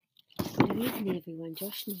Good evening, everyone.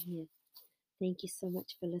 Joshna here. Thank you so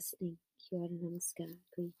much for listening. Kia ora namaskar.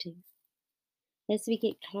 Greetings. As we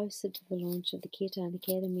get closer to the launch of the Kirtan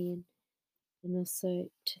Academy and also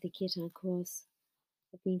to the Kirtan course,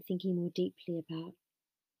 I've been thinking more deeply about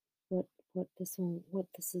what this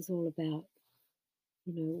is all about.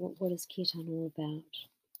 You know, what is Kirtan all about,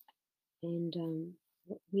 and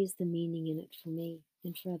where's the meaning in it for me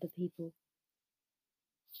and for other people.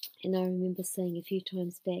 And I remember saying a few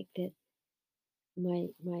times back that my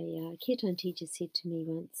Kirtan teacher said to me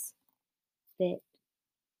once that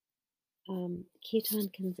Kirtan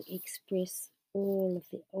can express all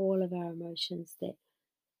of our emotions. That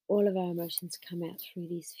all of our emotions come out through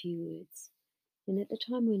these few words. And at the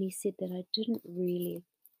time when he said that, I didn't really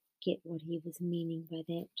get what he was meaning by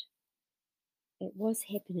that. It was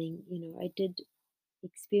happening, you know. I did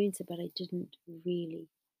experience it, but I didn't really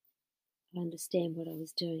understand what I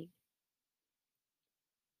was doing.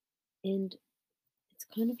 And it's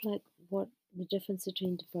kind of like what the difference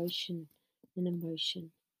between devotion and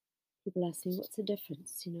emotion. People ask me, what's the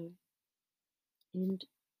difference, you know? And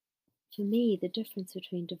for me, the difference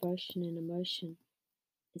between devotion and emotion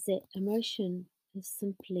is that emotion is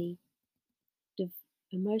simply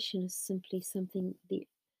something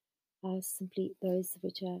are simply those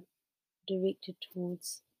which are directed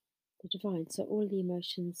towards the divine. So all the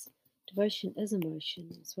emotions, devotion is emotion.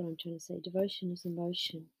 That's what I'm trying to say. Devotion is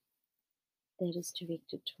emotion that is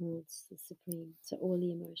directed towards the supreme. So all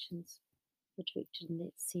the emotions are directed in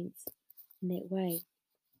that sense, in that way.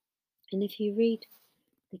 And if you read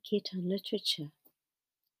the Kirtan literature,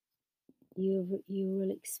 you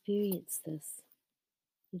will experience this.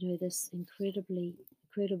 You know, this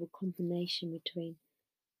incredible combination between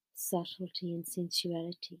subtlety and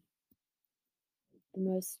sensuality. The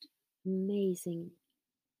most amazing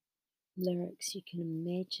lyrics you can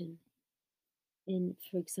imagine. In,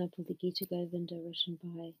 for example, the Gita Govinda, written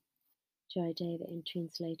by Jayadeva and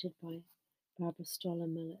translated by Barbara Stoller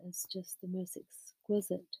Miller, is just the most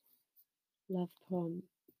exquisite love poem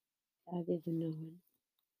I've ever known.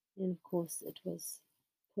 And of course, it was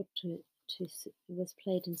it was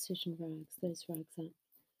played in certain rags. Those rags aren't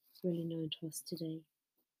really known to us today.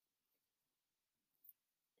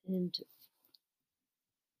 And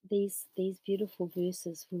these beautiful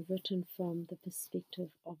verses were written from the perspective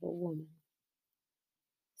of a woman.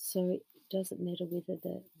 So it doesn't matter whether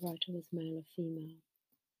the writer was male or female.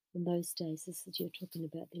 In those days, you're talking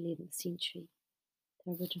about the 11th century,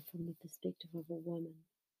 they're written from the perspective of a woman.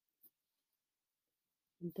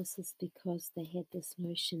 And this is because they had this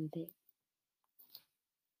notion that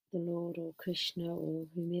the Lord or Krishna or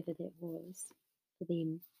whomever that was for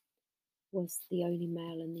them was the only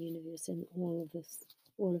male in the universe, and all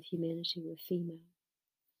of humanity were female.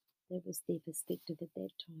 That was their perspective at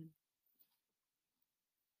that time.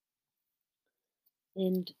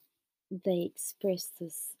 And they express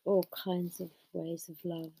this all kinds of ways of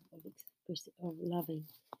love, of loving,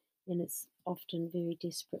 and it's often very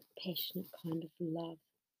desperate, passionate kind of love.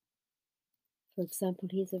 For example,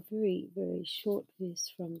 here's a very, very short verse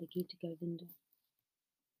from the Gita Govinda,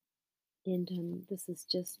 and this is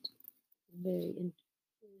just a very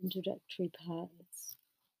introductory part. It's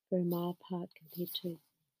a very mild part compared to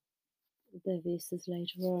the verses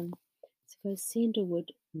later on. So it goes,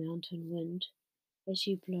 sandalwood, mountain wind, as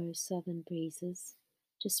you blow southern breezes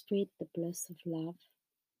to spread the bliss of love,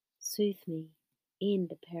 soothe me, end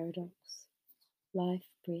the paradox, life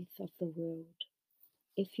breath of the world.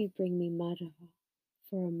 If you bring me Madhava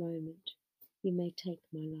for a moment, you may take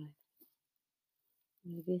my life.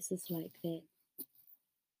 You know, verses like that,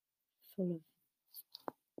 full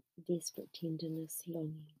of desperate tenderness,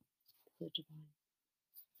 longing for the divine.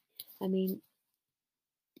 I mean,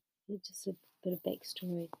 just a bit of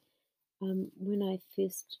backstory. When I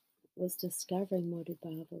first was discovering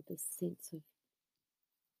Madhubhava, this sense of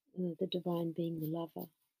the divine being the lover,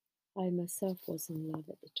 I myself was in love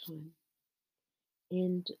at the time.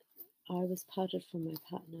 And I was parted from my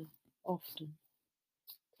partner often.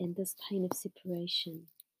 And this pain of separation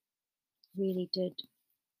really did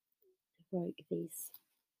evoke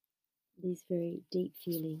these very deep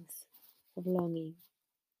feelings of longing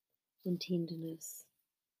and tenderness.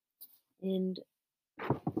 And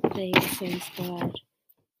they also inspired,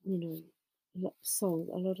 you know,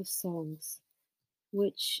 a lot of songs,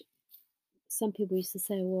 which some people used to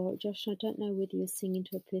say, well, Josh, I don't know whether you're singing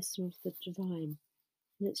to a person or to the divine.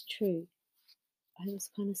 And it's true. I was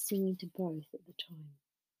kind of singing to both at the time.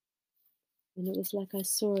 And it was like I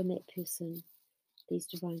saw in that person these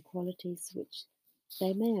divine qualities, which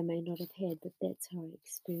they may or may not have had, but that's how I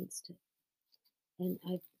experienced it. And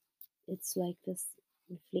it's like this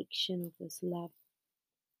reflection of this love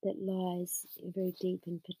that lies very deep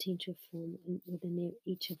in potential form within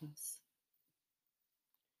each of us,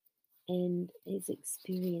 and is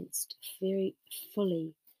experienced very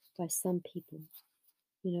fully by some people,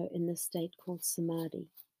 in this state called samadhi.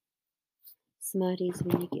 Samadhi is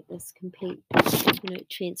when you get this complete,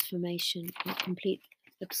 transformation, a complete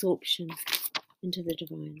absorption into the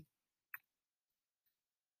divine.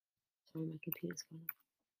 Sorry, my computer's gone off.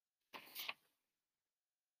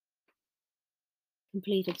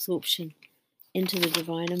 Complete absorption into the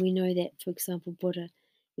divine. And we know that, for example, Buddha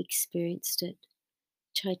experienced it,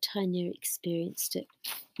 Chaitanya experienced it,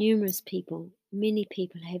 numerous people, many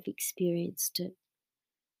people have experienced it.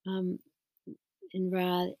 In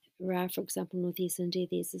Ra, for example, Northeast India,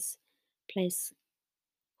 there's this place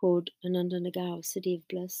called Anandanagar, City of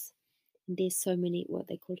Bliss. And there's so many what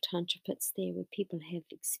they call tantra pits there where people have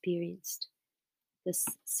experienced this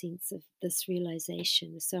sense of this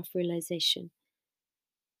realization, the self-realization.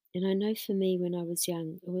 And I know for me when I was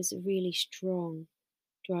young, it was a really strong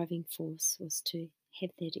driving force was to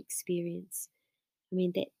have that experience. I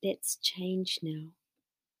mean, that's changed now,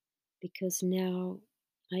 because now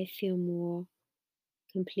I feel more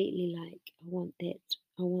completely like I want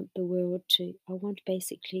the world to,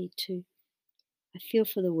 I feel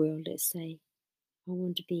for the world, let's say. I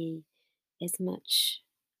want to be as much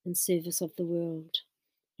in service of the world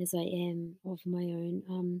as I am of my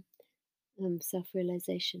own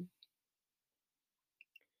self-realization.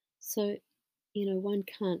 So, one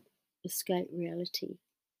can't escape reality.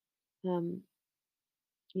 Kirtan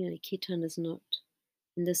is not,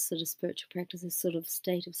 in this sort of spiritual practice, this sort of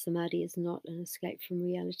state of samadhi is not an escape from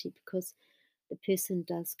reality, because the person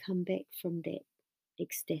does come back from that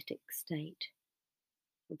ecstatic state,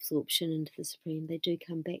 absorption into the Supreme. They do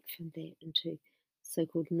come back from that into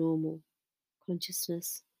so-called normal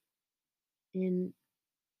consciousness. And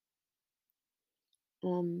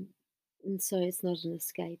so it's not an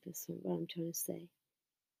escape, is what I'm trying to say.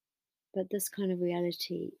 But this kind of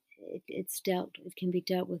reality, it can be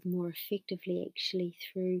dealt with more effectively actually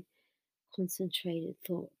through concentrated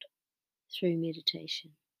thought, through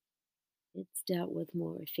meditation. It's dealt with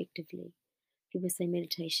more effectively. People say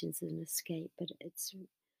meditation is an escape, but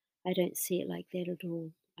I don't see it like that at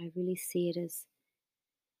all. I really see it as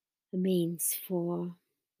a means for,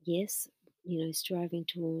 yes, striving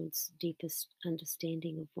towards deepest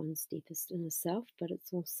understanding of one's deepest inner self, but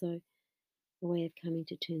it's also a way of coming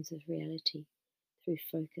to terms with reality through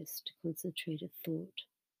focused, concentrated thought,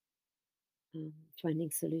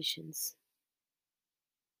 finding solutions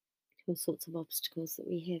to all sorts of obstacles that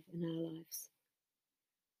we have in our lives.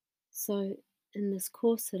 So, in this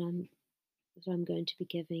course that I'm going to be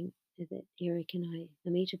giving, that Eric and I,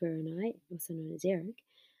 Amita and I, also known as Eric,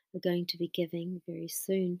 are going to be giving very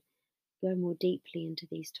soon, go more deeply into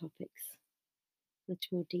these topics, much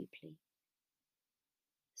more deeply.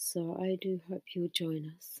 So I do hope you'll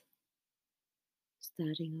join us,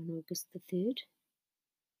 starting on August the 3rd.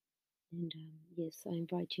 And yes, I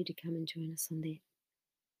invite you to come and join us on that.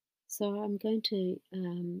 So I'm going to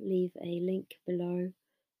leave a link below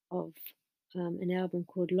of an album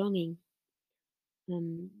called Longing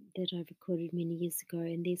that I recorded many years ago,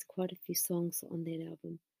 and there's quite a few songs on that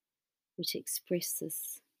album which express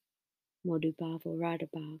this Madhubhav or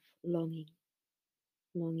Radhabhav, longing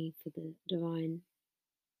for the divine,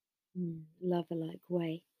 lover-like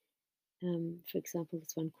way. For example,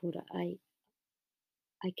 this one called I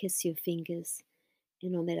Kiss Your Fingers,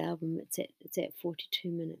 and on that album it's at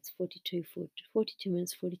 42 minutes, 42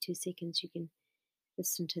 minutes, 42 seconds. You can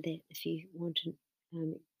listen to that if you want to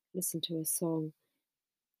listen to a song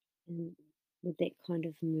and with that kind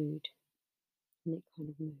of mood,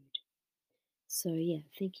 So yeah,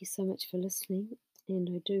 thank you so much for listening, and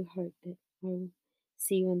I do hope that I'll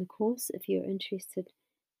see you on the course. If you're interested,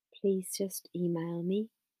 please just email me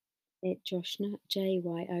at Joshna,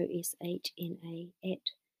 JYOSHNA,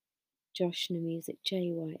 at Joshna Music,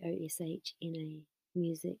 JYOSHNA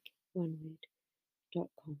Music, one word,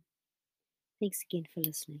 .com. Thanks again for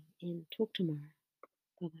listening, and talk tomorrow.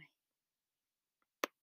 Bye bye.